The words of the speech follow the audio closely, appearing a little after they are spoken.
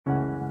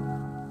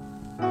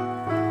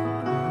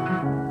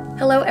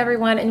Hello,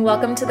 everyone, and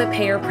welcome to The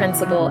Payer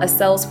Principle, a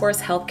Salesforce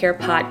healthcare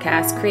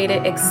podcast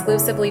created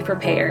exclusively for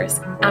payers.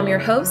 I'm your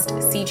host,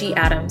 CG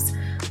Adams.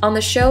 On the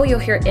show, you'll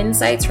hear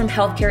insights from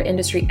healthcare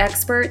industry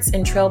experts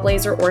and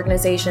trailblazer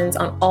organizations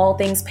on all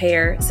things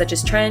payer, such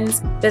as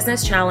trends,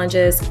 business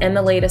challenges, and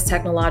the latest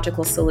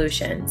technological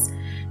solutions.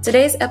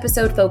 Today's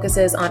episode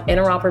focuses on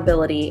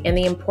interoperability and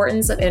the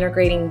importance of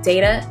integrating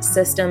data,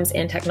 systems,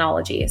 and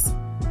technologies.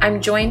 I'm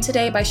joined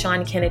today by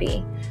Sean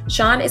Kennedy.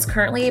 Sean is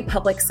currently a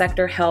public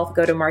sector health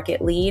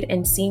go-to-market lead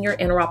and senior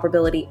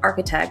interoperability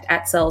architect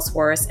at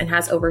Salesforce and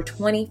has over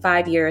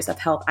 25 years of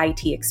health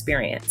IT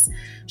experience.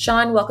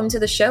 Sean, welcome to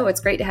the show.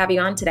 It's great to have you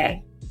on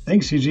today.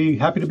 Thanks, CG.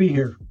 Happy to be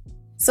here.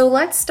 So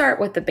let's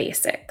start with the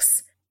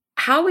basics.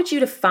 How would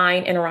you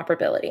define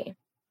interoperability?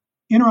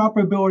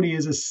 Interoperability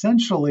is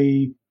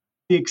essentially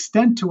the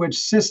extent to which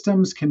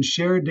systems can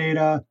share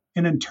data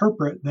and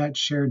interpret that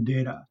shared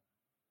data.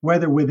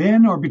 Whether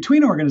within or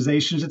between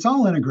organizations, it's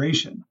all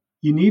integration.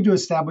 You need to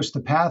establish the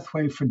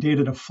pathway for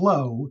data to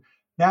flow.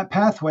 That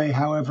pathway,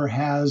 however,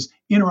 has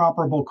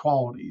interoperable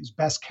qualities,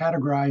 best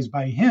categorized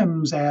by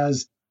HIMSS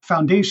as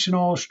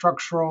foundational,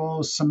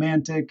 structural,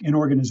 semantic, and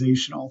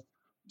organizational.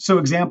 So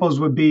examples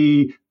would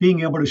be being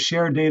able to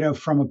share data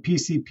from a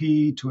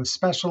PCP to a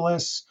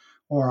specialist,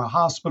 or a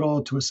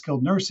hospital to a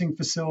skilled nursing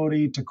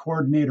facility to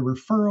coordinate a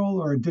referral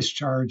or a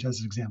discharge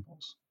as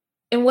examples.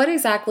 And what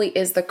exactly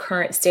is the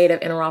current state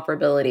of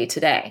interoperability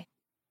today?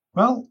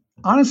 Well,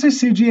 honestly,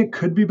 CG, it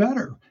could be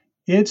better.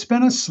 It's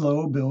been a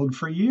slow build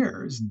for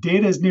years.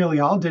 Data is nearly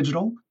all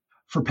digital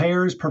for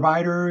payers,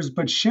 providers,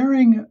 but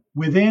sharing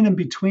within and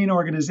between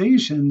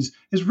organizations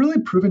is really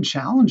proven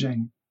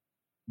challenging,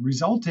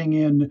 resulting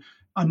in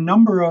a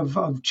number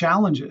of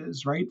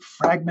challenges, right?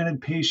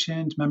 Fragmented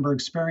patient member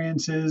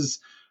experiences.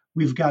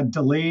 We've got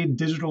delayed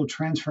digital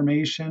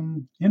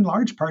transformation, in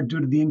large part due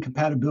to the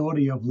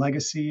incompatibility of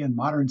legacy and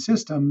modern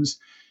systems.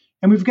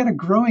 And we've got a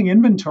growing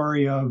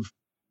inventory of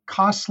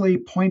costly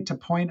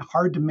point-to-point,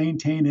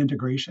 hard-to-maintain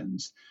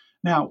integrations.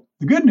 Now,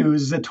 the good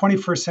news is that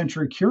 21st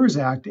Century Cures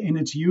Act and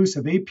its use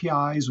of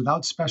APIs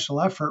without special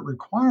effort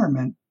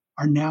requirement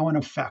are now in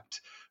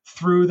effect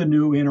through the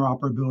new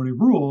interoperability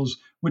rules,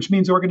 which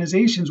means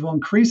organizations will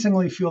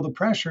increasingly feel the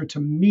pressure to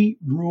meet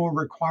rule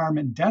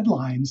requirement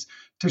deadlines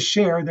to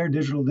share their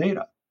digital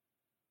data.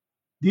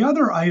 The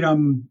other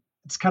item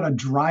that's kind of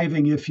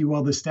driving, if you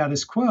will, the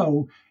status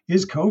quo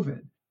is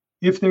COVID.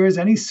 If there is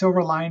any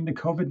silver lining to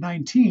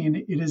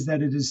COVID-19, it is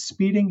that it is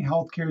speeding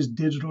healthcare's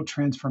digital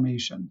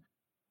transformation.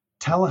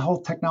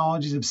 Telehealth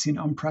technologies have seen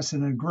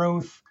unprecedented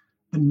growth.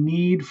 The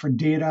need for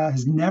data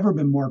has never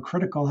been more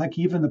critical. Heck,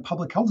 even the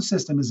public health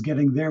system is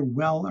getting their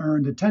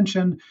well-earned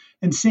attention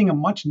and seeing a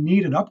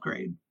much-needed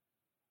upgrade.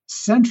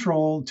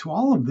 Central to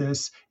all of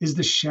this is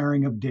the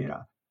sharing of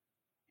data.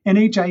 And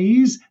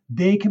HIEs,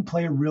 they can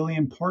play a really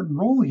important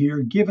role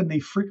here, given they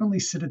frequently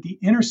sit at the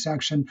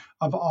intersection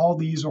of all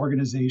these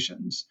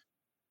organizations.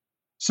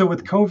 So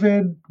with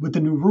COVID, with the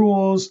new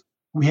rules,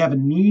 we have a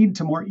need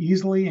to more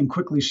easily and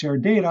quickly share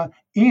data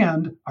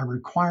and a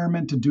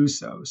requirement to do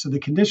so. So the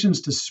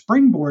conditions to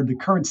springboard the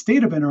current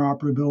state of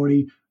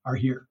interoperability are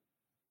here.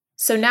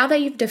 So now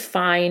that you've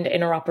defined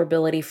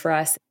interoperability for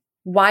us,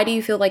 why do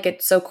you feel like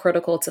it's so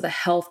critical to the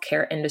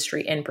healthcare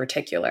industry in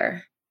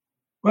particular?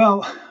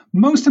 Well,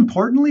 most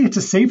importantly, it's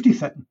a safety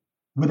thing.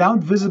 Without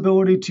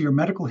visibility to your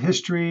medical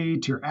history,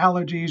 to your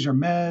allergies, your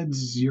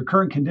meds, your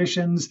current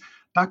conditions,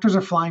 doctors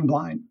are flying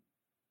blind.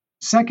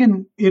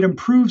 Second, it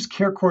improves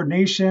care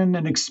coordination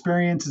and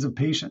experiences of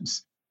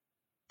patients.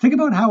 Think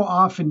about how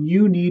often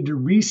you need to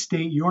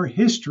restate your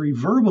history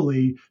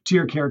verbally to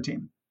your care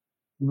team.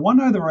 One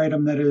other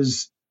item that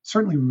is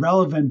certainly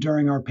relevant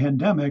during our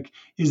pandemic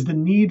is the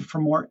need for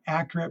more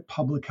accurate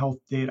public health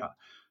data.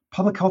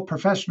 Public health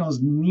professionals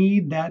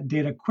need that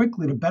data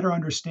quickly to better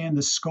understand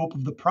the scope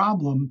of the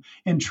problem,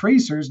 and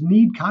tracers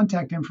need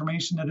contact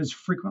information that is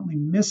frequently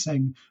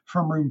missing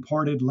from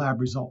reported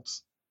lab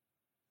results.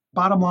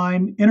 Bottom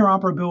line,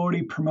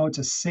 interoperability promotes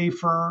a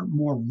safer,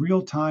 more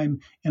real-time,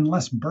 and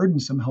less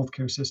burdensome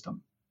healthcare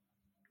system.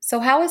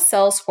 So how is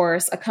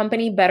Salesforce, a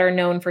company better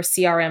known for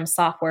CRM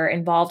software,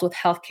 involved with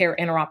healthcare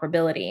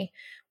interoperability?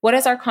 What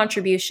is our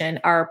contribution,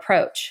 our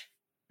approach?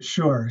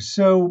 Sure.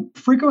 So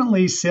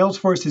frequently,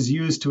 Salesforce is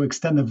used to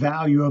extend the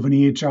value of an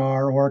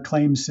EHR or a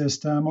claim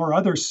system or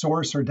other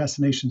source or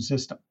destination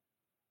system.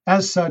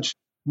 As such,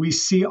 we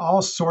see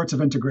all sorts of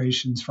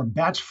integrations from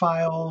batch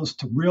files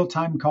to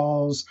real-time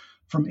calls,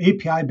 from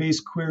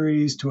API-based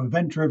queries to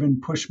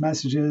event-driven push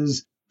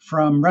messages,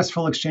 from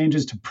RESTful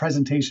exchanges to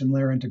presentation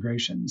layer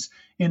integrations.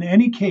 In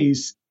any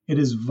case, it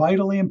is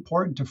vitally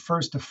important to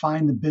first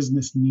define the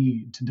business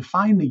need, to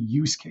define the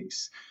use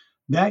case.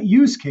 That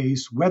use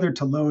case, whether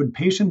to load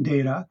patient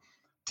data,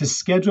 to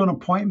schedule an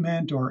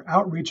appointment, or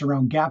outreach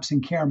around gaps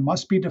in care,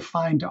 must be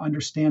defined to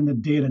understand the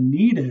data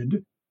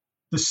needed,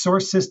 the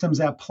source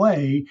systems at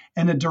play,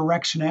 and the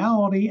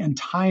directionality and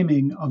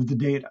timing of the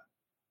data.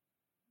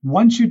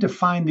 Once you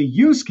define the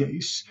use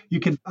case, you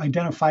can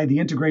identify the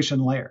integration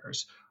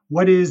layers.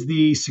 What is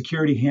the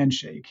security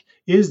handshake?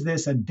 Is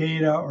this a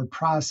data or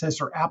process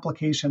or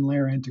application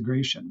layer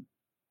integration?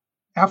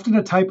 After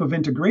the type of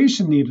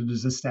integration needed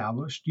is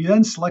established, you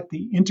then select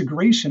the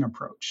integration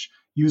approach.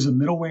 Use a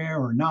middleware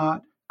or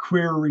not,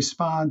 query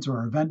response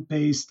or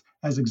event-based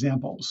as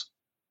examples.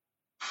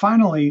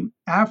 Finally,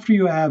 after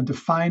you have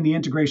defined the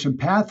integration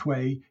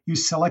pathway, you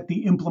select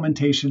the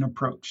implementation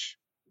approach.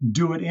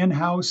 Do it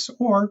in-house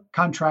or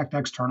contract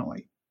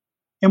externally.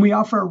 And we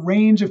offer a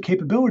range of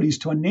capabilities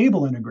to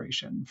enable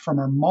integration, from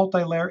our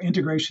multi-layer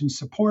integration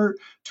support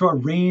to a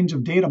range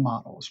of data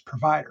models,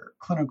 provider,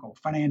 clinical,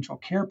 financial,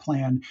 care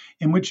plan,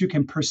 in which you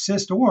can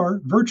persist or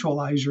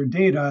virtualize your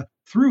data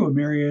through a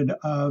myriad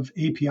of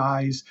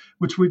APIs,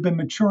 which we've been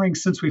maturing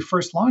since we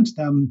first launched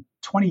them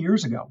 20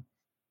 years ago,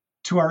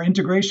 to our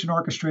integration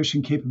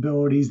orchestration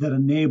capabilities that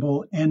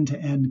enable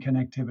end-to-end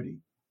connectivity.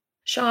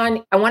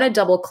 Sean, I want to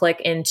double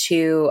click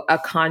into a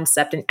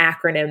concept, an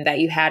acronym that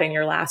you had in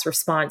your last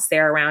response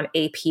there around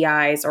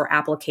APIs, or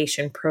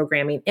application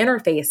programming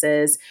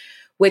interfaces,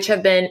 which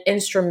have been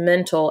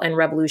instrumental in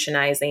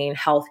revolutionizing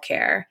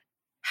healthcare.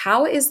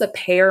 How is the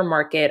payer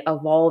market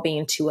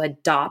evolving to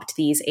adopt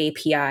these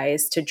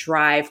APIs to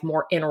drive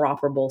more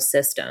interoperable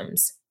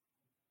systems?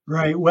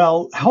 Right.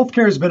 Well,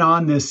 healthcare has been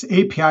on this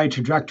API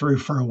trajectory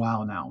for a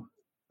while now.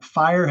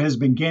 FHIR has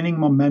been gaining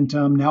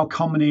momentum, now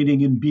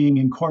culminating in being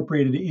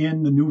incorporated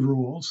in the new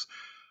rules.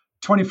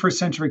 21st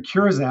Century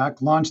Cures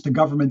Act launched the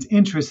government's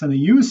interest in the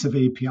use of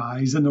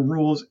APIs, and the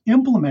rules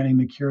implementing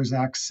the Cures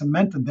Act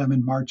cemented them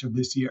in March of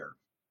this year.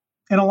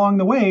 And along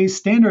the way,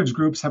 standards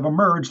groups have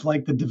emerged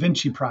like the Da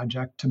Vinci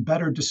Project to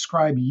better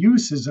describe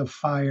uses of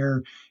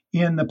FHIR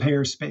in the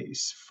payer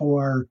space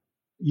for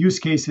use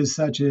cases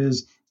such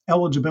as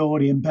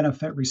eligibility and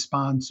benefit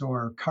response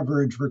or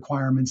coverage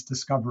requirements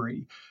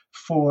discovery,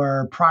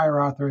 for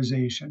prior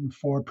authorization,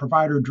 for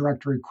provider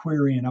directory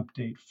query and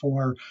update,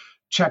 for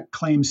check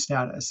claim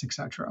status,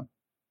 etc.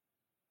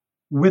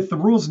 With the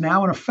rules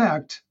now in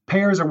effect,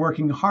 payers are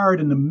working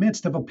hard in the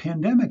midst of a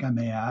pandemic, I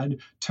may add,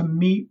 to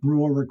meet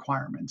rule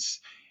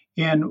requirements.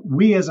 And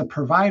we, as a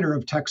provider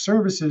of tech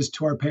services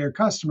to our payer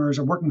customers,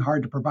 are working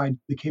hard to provide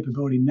the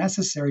capability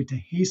necessary to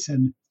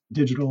hasten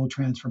digital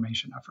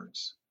transformation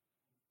efforts.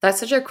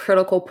 That's such a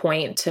critical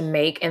point to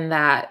make, in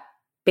that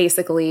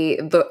basically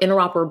the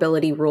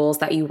interoperability rules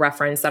that you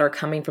referenced that are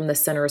coming from the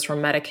Centers for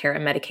Medicare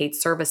and Medicaid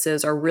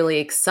Services are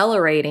really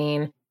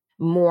accelerating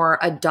more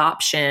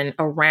adoption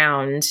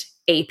around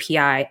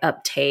API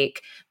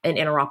uptake and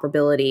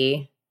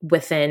interoperability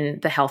within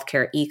the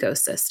healthcare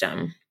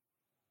ecosystem.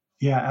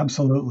 Yeah,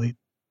 absolutely.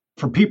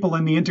 For people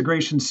in the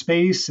integration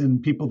space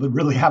and people that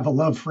really have a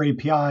love for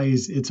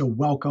APIs, it's a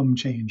welcome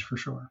change for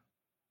sure.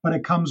 But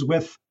it comes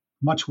with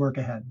much work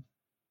ahead.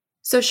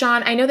 So,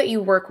 Sean, I know that you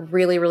work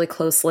really, really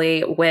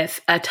closely with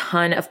a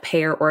ton of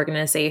payer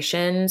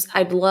organizations.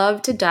 I'd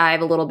love to dive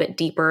a little bit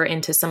deeper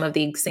into some of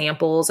the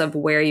examples of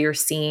where you're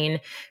seeing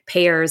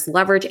payers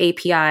leverage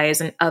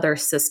APIs and other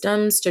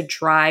systems to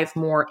drive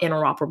more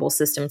interoperable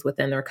systems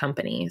within their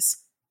companies.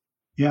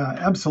 Yeah,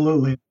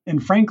 absolutely.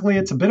 And frankly,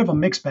 it's a bit of a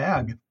mixed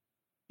bag.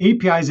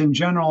 APIs in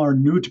general are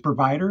new to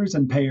providers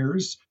and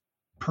payers.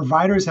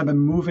 Providers have been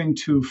moving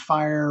to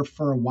FHIR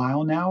for a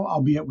while now,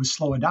 albeit with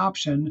slow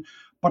adoption.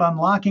 But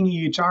unlocking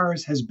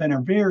EHRs has been a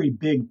very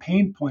big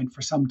pain point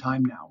for some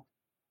time now.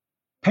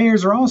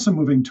 Payers are also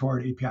moving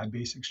toward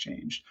API-based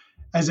exchange.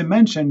 As I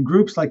mentioned,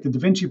 groups like the Da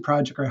Vinci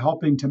Project are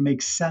helping to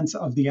make sense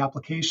of the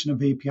application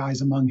of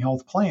APIs among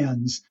health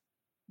plans.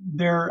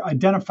 They're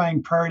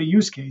identifying priority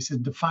use cases,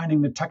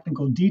 defining the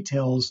technical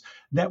details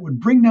that would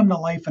bring them to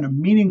life in a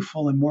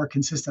meaningful and more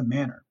consistent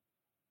manner.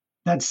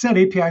 That said,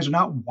 APIs are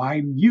not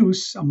wide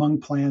use among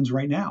plans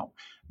right now.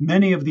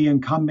 Many of the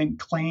incumbent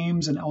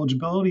claims and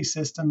eligibility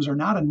systems are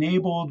not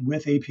enabled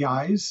with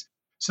APIs.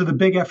 So the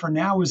big effort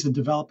now is to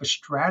develop a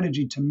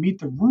strategy to meet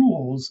the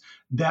rules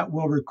that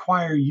will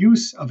require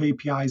use of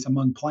APIs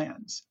among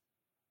plans.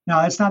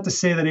 Now, that's not to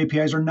say that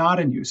APIs are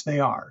not in use. They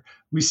are.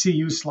 We see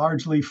use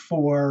largely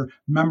for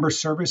member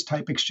service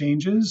type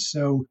exchanges.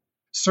 So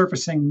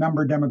surfacing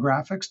member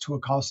demographics to a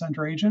call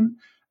center agent,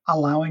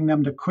 allowing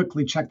them to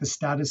quickly check the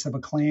status of a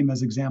claim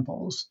as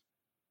examples.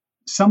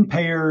 Some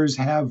payers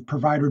have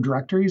provider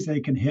directories they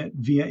can hit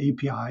via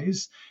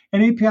APIs,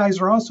 and APIs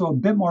are also a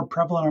bit more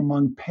prevalent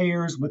among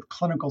payers with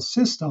clinical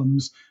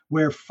systems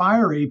where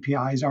FHIR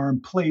APIs are in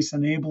place,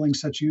 enabling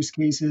such use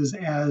cases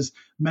as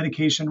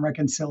medication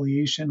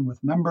reconciliation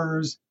with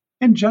members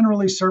and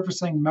generally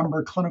surfacing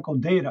member clinical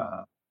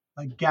data,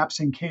 like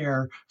gaps in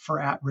care for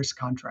at-risk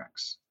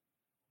contracts.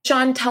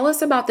 Sean, tell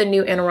us about the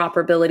new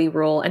interoperability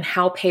rule and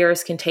how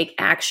payers can take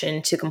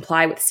action to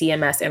comply with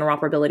CMS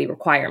interoperability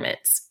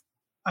requirements.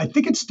 I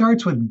think it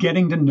starts with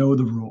getting to know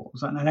the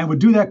rules, and I would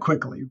do that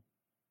quickly.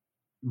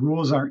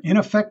 Rules are in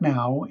effect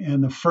now,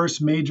 and the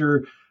first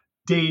major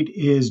date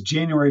is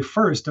January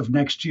 1st of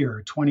next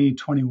year,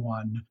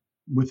 2021,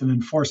 with an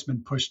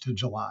enforcement push to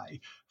July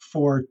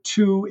for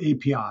two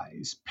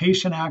APIs,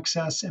 patient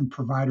access and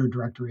provider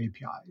directory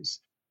APIs.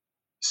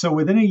 So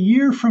within a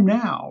year from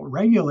now,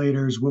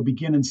 regulators will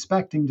begin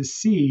inspecting to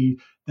see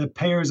that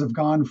payers have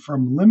gone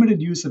from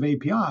limited use of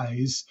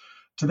APIs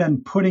to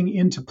then putting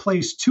into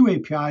place two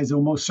APIs that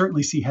will most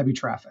certainly see heavy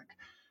traffic.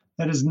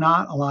 That is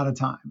not a lot of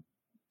time.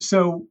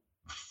 So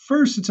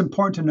first, it's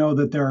important to know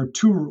that there are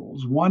two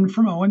rules, one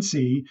from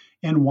ONC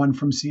and one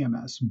from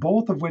CMS,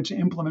 both of which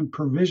implement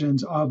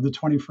provisions of the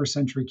 21st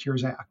Century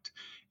Cures Act.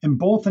 And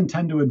both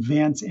intend to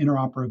advance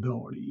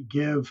interoperability,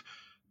 give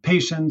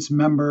patients,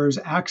 members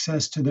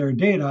access to their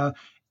data,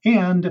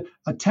 and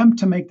attempt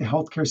to make the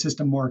healthcare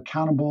system more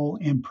accountable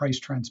and price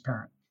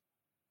transparent.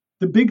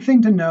 The big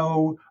thing to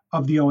know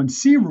of the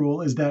ONC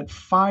rule is that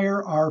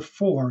FHIR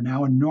R4,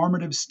 now a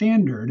normative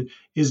standard,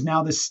 is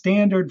now the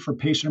standard for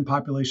patient and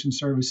population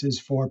services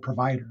for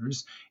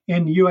providers,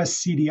 and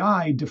US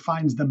CDI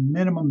defines the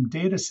minimum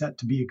data set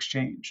to be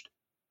exchanged.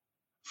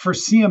 For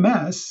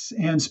CMS,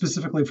 and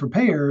specifically for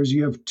payers,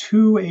 you have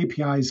two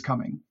APIs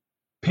coming.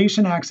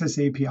 Patient Access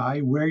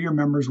API, where your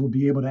members will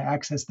be able to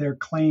access their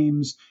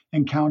claims,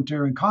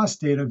 encounter, and cost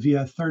data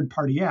via a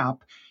third-party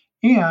app,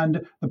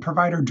 and the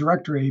Provider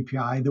Directory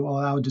API that will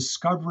allow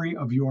discovery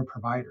of your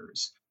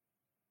providers.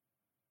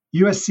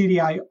 US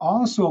CDI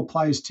also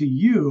applies to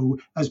you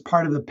as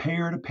part of the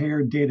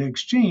payer-to-payer data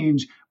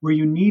exchange, where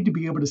you need to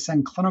be able to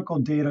send clinical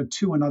data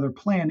to another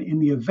plan in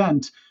the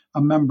event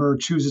a member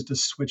chooses to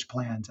switch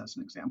plans, as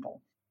an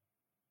example.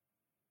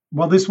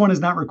 While this one is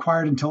not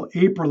required until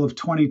April of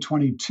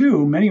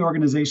 2022, many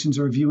organizations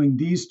are viewing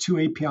these two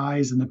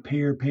APIs and the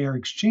payer-payer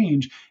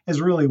exchange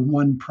as really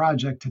one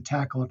project to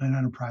tackle at an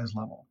enterprise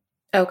level.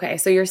 Okay,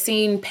 so you're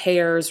seeing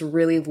payers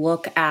really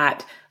look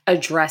at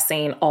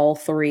addressing all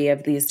three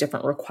of these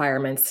different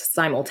requirements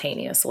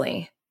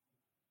simultaneously.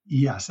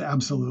 Yes,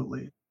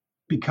 absolutely.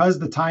 Because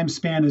the time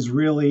span is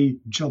really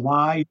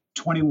July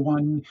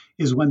 21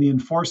 is when the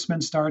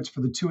enforcement starts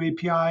for the two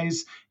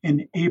APIs,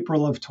 and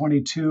April of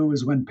 22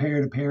 is when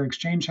payer-to-payer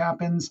exchange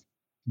happens.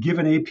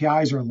 Given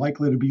APIs are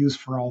likely to be used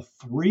for all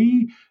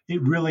three,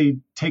 it really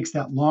takes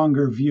that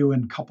longer view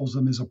and couples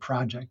them as a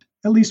project,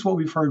 at least what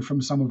we've heard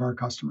from some of our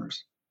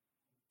customers.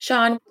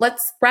 Sean,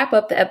 let's wrap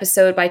up the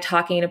episode by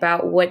talking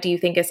about what do you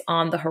think is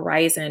on the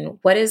horizon?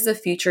 What is the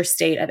future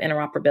state of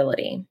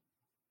interoperability?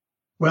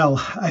 Well,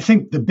 I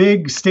think the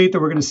big state that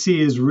we're going to see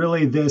is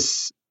really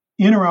this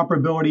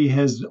interoperability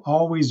has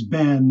always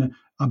been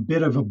a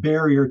bit of a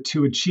barrier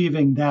to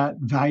achieving that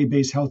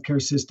value-based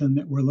healthcare system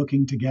that we're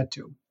looking to get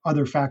to.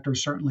 Other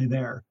factors certainly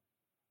there.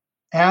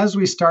 As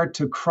we start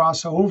to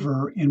cross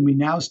over and we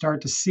now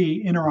start to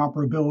see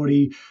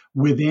interoperability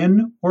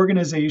within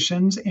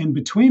organizations and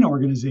between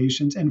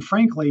organizations, and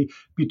frankly,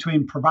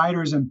 between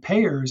providers and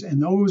payers,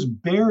 and those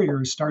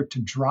barriers start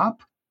to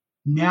drop,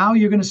 now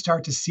you're going to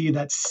start to see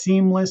that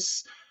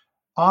seamless,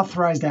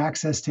 authorized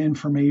access to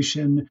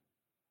information.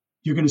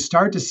 You're going to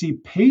start to see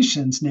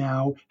patients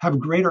now have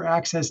greater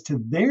access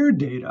to their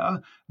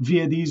data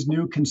via these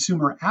new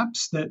consumer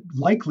apps that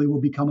likely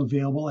will become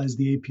available as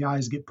the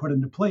APIs get put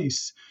into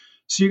place.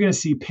 So you're going to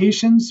see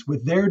patients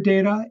with their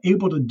data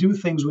able to do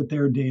things with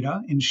their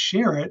data and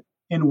share it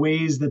in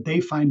ways that they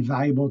find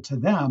valuable to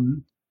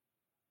them.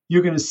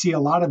 You're going to see a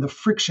lot of the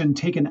friction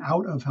taken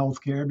out of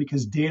healthcare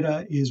because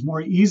data is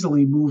more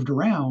easily moved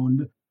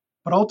around.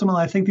 But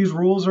ultimately, I think these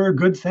rules are a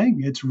good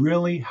thing. It's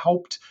really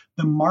helped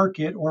the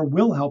market, or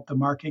will help the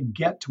market,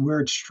 get to where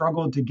it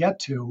struggled to get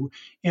to,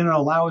 and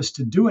it'll allow us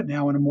to do it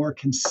now in a more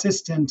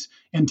consistent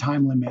and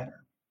timely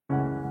manner.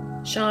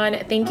 Sean,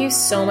 thank you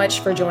so much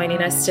for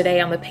joining us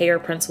today on the Payer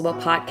Principle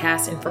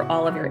podcast and for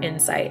all of your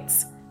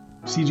insights.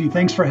 CG,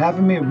 thanks for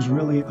having me. It was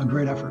really a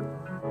great effort.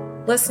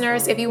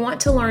 Listeners, if you want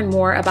to learn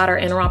more about our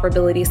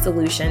interoperability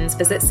solutions,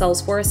 visit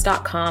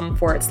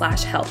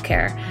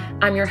salesforce.com/healthcare.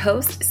 I'm your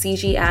host,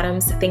 CG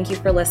Adams. Thank you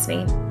for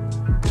listening.